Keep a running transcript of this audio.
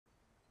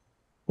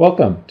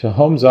Welcome to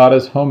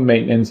HomeZada's Home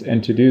Maintenance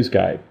and To-Dos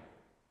Guide.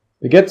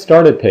 The Get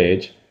Started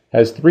page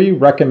has 3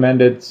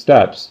 recommended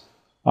steps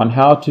on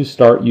how to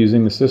start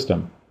using the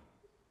system.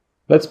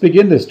 Let's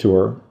begin this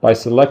tour by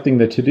selecting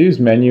the To-Dos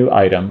menu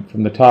item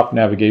from the top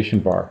navigation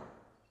bar.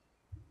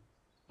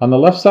 On the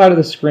left side of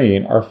the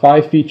screen are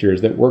 5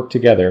 features that work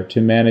together to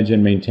manage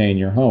and maintain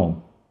your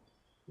home.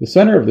 The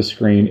center of the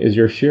screen is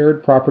your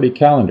shared property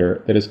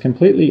calendar that is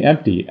completely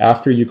empty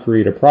after you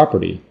create a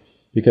property,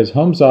 because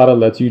HomeZada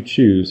lets you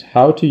choose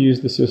how to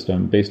use the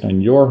system based on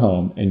your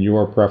home and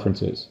your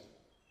preferences.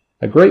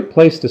 A great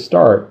place to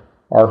start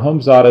are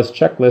HomeZada's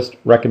checklist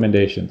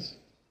recommendations.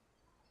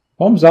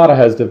 HomeZada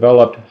has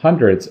developed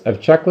hundreds of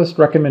checklist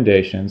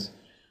recommendations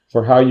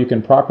for how you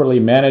can properly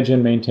manage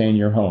and maintain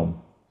your home.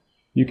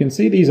 You can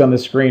see these on the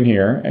screen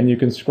here, and you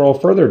can scroll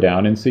further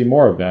down and see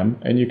more of them,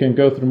 and you can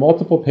go through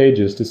multiple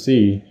pages to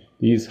see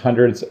these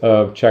hundreds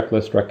of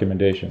checklist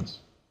recommendations.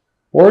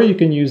 Or you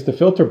can use the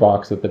filter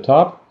box at the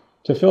top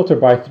to filter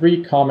by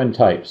 3 common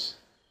types.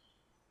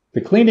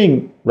 The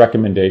cleaning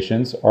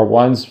recommendations are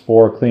ones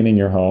for cleaning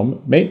your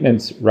home,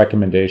 maintenance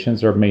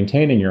recommendations are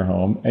maintaining your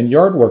home, and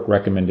yard work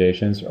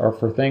recommendations are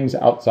for things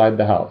outside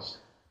the house.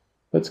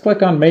 Let's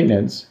click on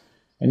maintenance,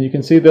 and you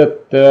can see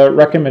that the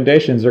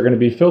recommendations are going to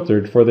be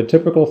filtered for the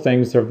typical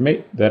things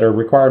that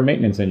require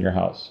maintenance in your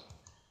house.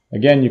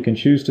 Again, you can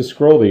choose to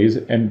scroll these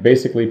and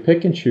basically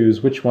pick and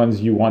choose which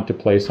ones you want to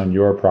place on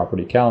your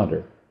property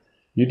calendar.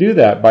 You do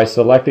that by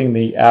selecting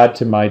the Add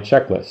to My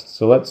checklist.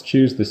 So let's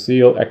choose the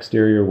Seal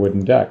Exterior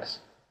Wooden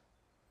Decks.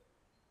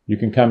 You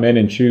can come in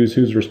and choose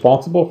who's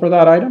responsible for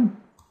that item.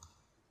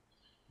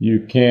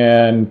 You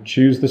can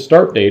choose the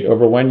start date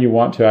over when you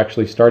want to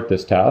actually start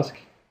this task,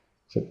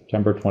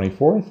 September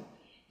 24th.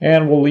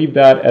 And we'll leave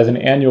that as an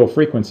annual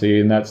frequency,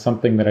 and that's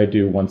something that I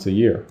do once a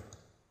year.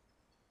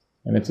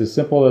 And it's as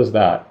simple as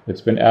that.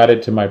 It's been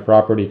added to my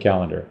property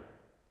calendar.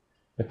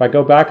 If I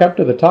go back up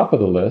to the top of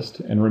the list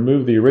and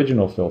remove the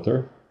original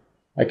filter,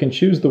 I can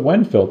choose the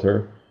When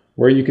filter,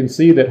 where you can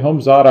see that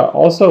HomeZada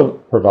also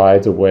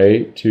provides a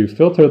way to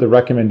filter the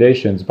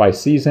recommendations by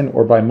season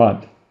or by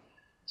month.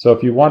 So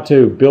if you want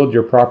to build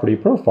your property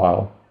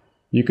profile,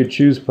 you could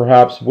choose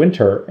perhaps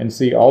winter and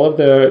see all of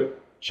the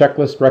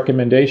checklist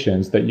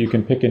recommendations that you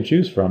can pick and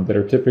choose from that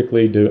are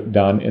typically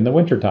done in the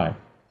wintertime.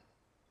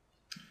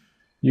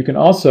 You can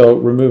also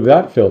remove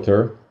that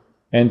filter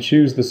and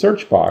choose the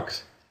search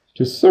box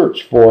to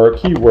search for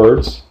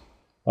keywords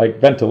like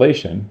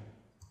ventilation.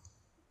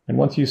 And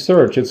once you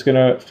search, it's going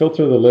to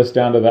filter the list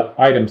down to the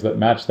items that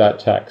match that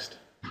text.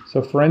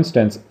 So for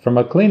instance, from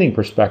a cleaning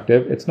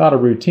perspective, it's not a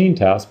routine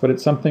task, but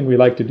it's something we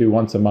like to do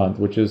once a month,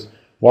 which is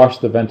wash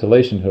the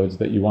ventilation hoods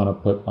that you want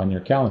to put on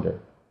your calendar.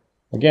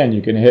 Again,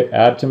 you can hit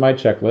Add to My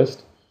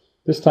checklist.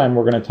 This time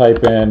we're going to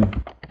type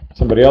in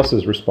somebody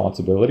else's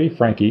responsibility,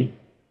 Frankie,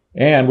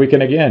 and we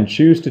can again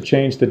choose to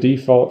change the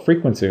default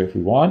frequency if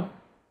we want,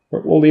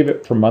 but we'll leave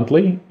it for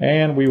monthly,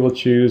 and we will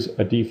choose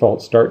a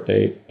default start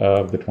date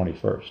of the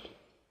 21st.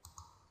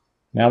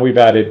 Now we've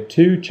added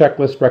 2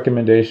 checklist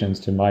recommendations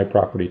to My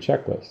Property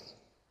Checklist.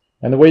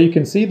 And the way you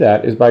can see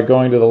that is by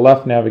going to the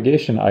left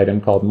navigation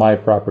item called My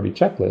Property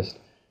Checklist,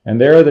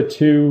 and there are the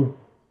 2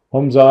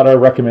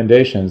 HomeZada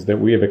recommendations that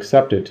we have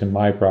accepted to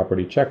My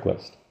Property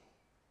Checklist.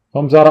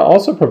 HomeZada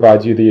also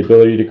provides you the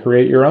ability to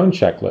create your own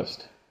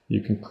checklist.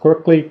 You can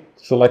quickly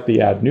select the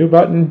Add New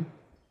button,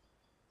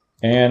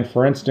 and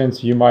for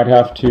instance, you might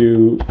have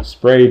to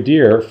spray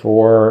deer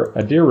for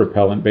a deer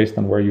repellent based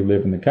on where you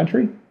live in the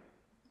country.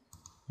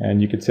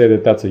 And you could say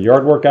that that's a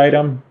yard work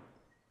item,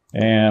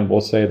 and we'll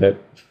say that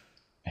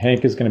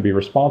Hank is going to be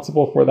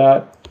responsible for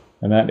that,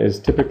 and that is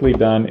typically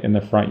done in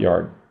the front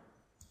yard.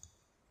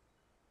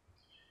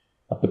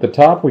 Up at the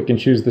top, we can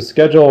choose the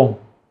Schedule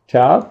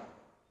tab,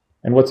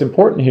 and what's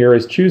important here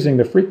is choosing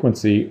the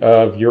frequency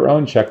of your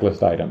own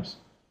checklist items.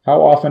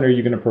 How often are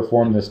you going to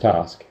perform this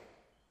task?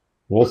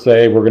 We'll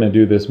say we're going to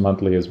do this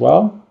monthly as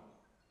well,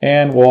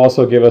 and we'll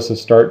also give us a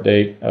start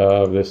date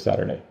of this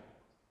Saturday.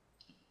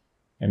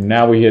 And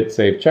now we hit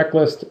Save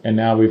Checklist, and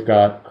now we've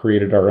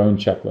created our own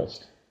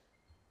checklist.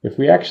 If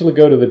we actually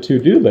go to the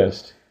To-Do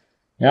list,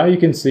 now you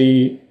can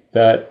see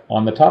that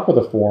on the top of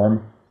the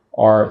form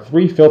are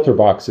 3 filter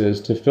boxes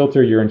to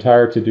filter your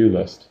entire to-do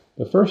list.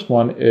 The first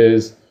one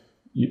is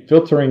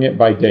filtering it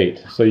by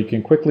date, so you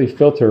can quickly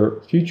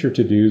filter future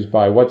to-dos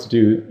by what's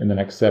due in the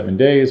next 7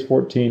 days,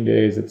 14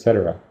 days,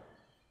 etc.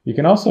 You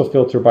can also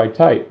filter by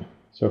type.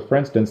 So for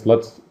instance,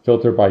 let's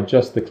filter by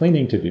just the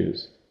cleaning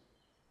to-dos.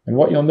 And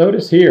what you'll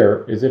notice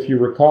here is, if you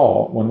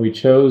recall, when we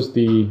chose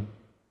the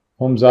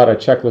HomeZada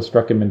checklist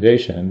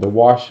recommendation, the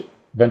wash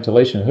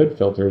ventilation hood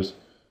filters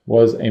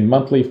was a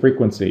monthly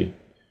frequency.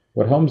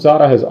 What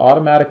HomeZada has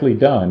automatically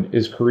done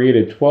is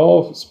created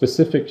 12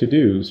 specific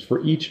to-dos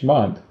for each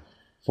month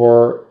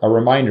for a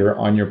reminder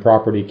on your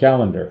property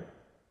calendar.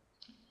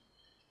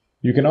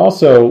 You can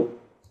also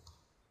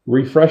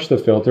refresh the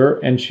filter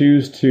and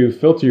choose to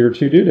filter your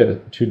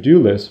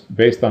to-do list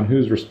based on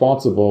who's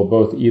responsible,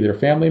 both either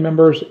family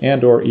members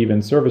and or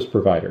even service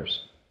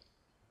providers.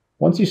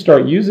 Once you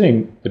start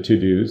using the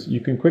to-dos, you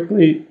can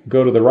quickly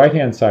go to the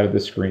right-hand side of the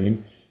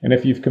screen, and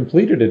if you've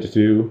completed a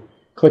to-do,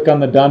 click on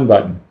the Done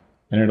button,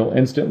 and it'll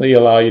instantly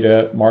allow you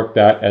to mark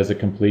that as a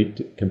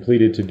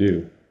completed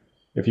to-do.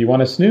 If you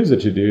want to snooze a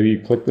to-do, you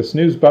click the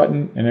snooze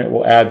button, and it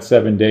will add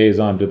 7 days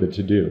onto the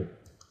to-do.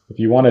 If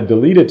you want to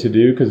delete a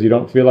to-do because you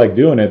don't feel like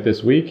doing it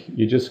this week,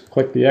 you just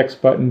click the X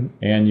button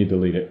and you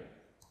delete it.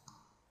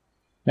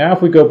 Now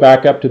if we go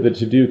back up to the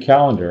to-do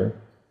calendar,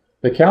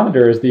 the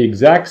calendar is the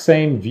exact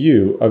same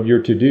view of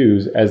your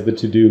to-dos as the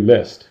to-do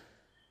list.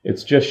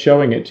 It's just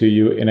showing it to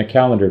you in a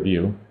calendar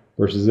view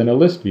versus in a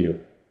list view.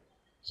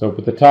 So up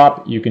at the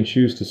top, you can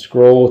choose to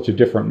scroll to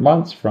different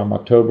months from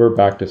October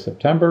back to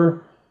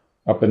September.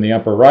 Up in the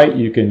upper right,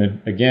 you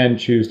can again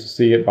choose to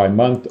see it by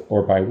month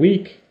or by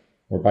week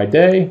or by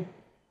day.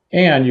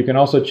 And you can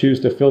also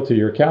choose to filter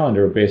your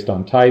calendar based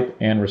on type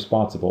and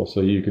responsible, so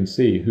you can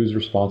see who's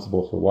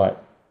responsible for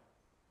what.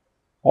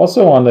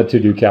 Also on the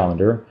to-do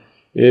calendar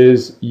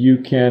is you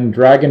can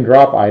drag and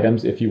drop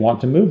items if you want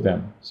to move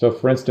them. So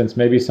for instance,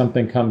 maybe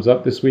something comes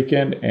up this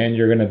weekend and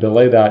you're going to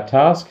delay that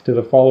task to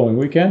the following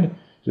weekend.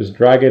 Just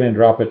drag it and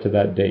drop it to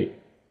that date.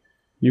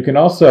 You can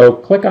also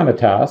click on a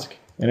task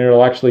and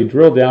it'll actually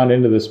drill down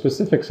into the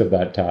specifics of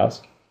that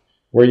task,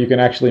 where you can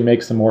actually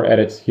make some more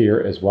edits here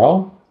as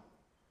well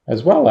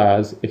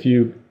as if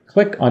you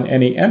click on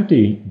any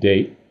empty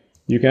date,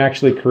 you can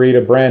actually create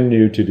a brand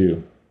new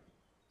to-do.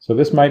 So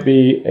this might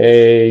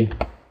be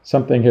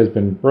something has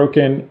been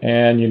broken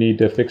and you need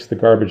to fix the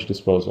garbage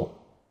disposal.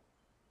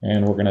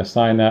 And we're going to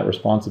assign that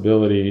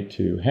responsibility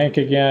to Hank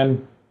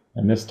again,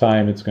 and this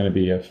time it's going to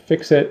be a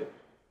fix it,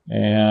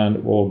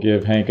 and we'll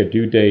give Hank a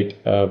due date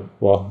of,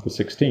 well, the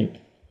 16th.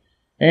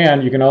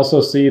 And you can also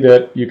see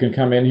that you can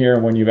come in here,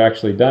 and when you've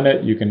actually done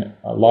it, you can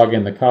log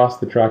in the cost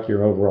to track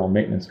your overall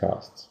maintenance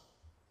costs.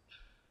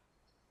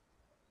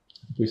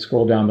 If we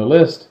scroll down the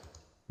list,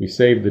 we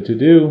save the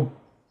to-do.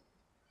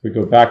 If we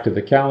go back to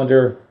the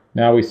calendar,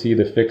 now we see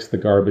the fix the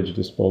garbage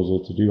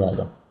disposal to-do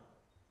item.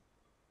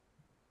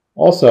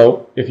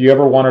 Also, if you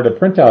ever wanted a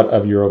printout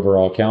of your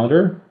overall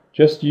calendar,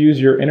 just use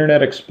your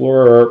Internet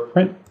Explorer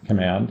print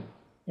command,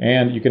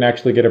 and you can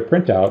actually get a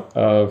printout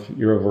of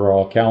your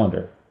overall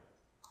calendar.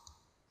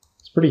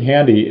 It's pretty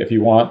handy if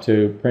you want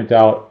to print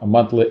out a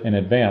month in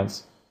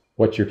advance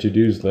what your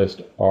to-dos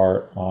list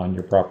are on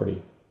your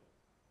property.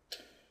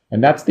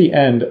 And that's the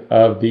end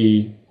of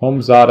the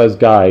HomeZada's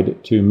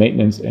guide to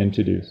maintenance and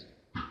to-dos.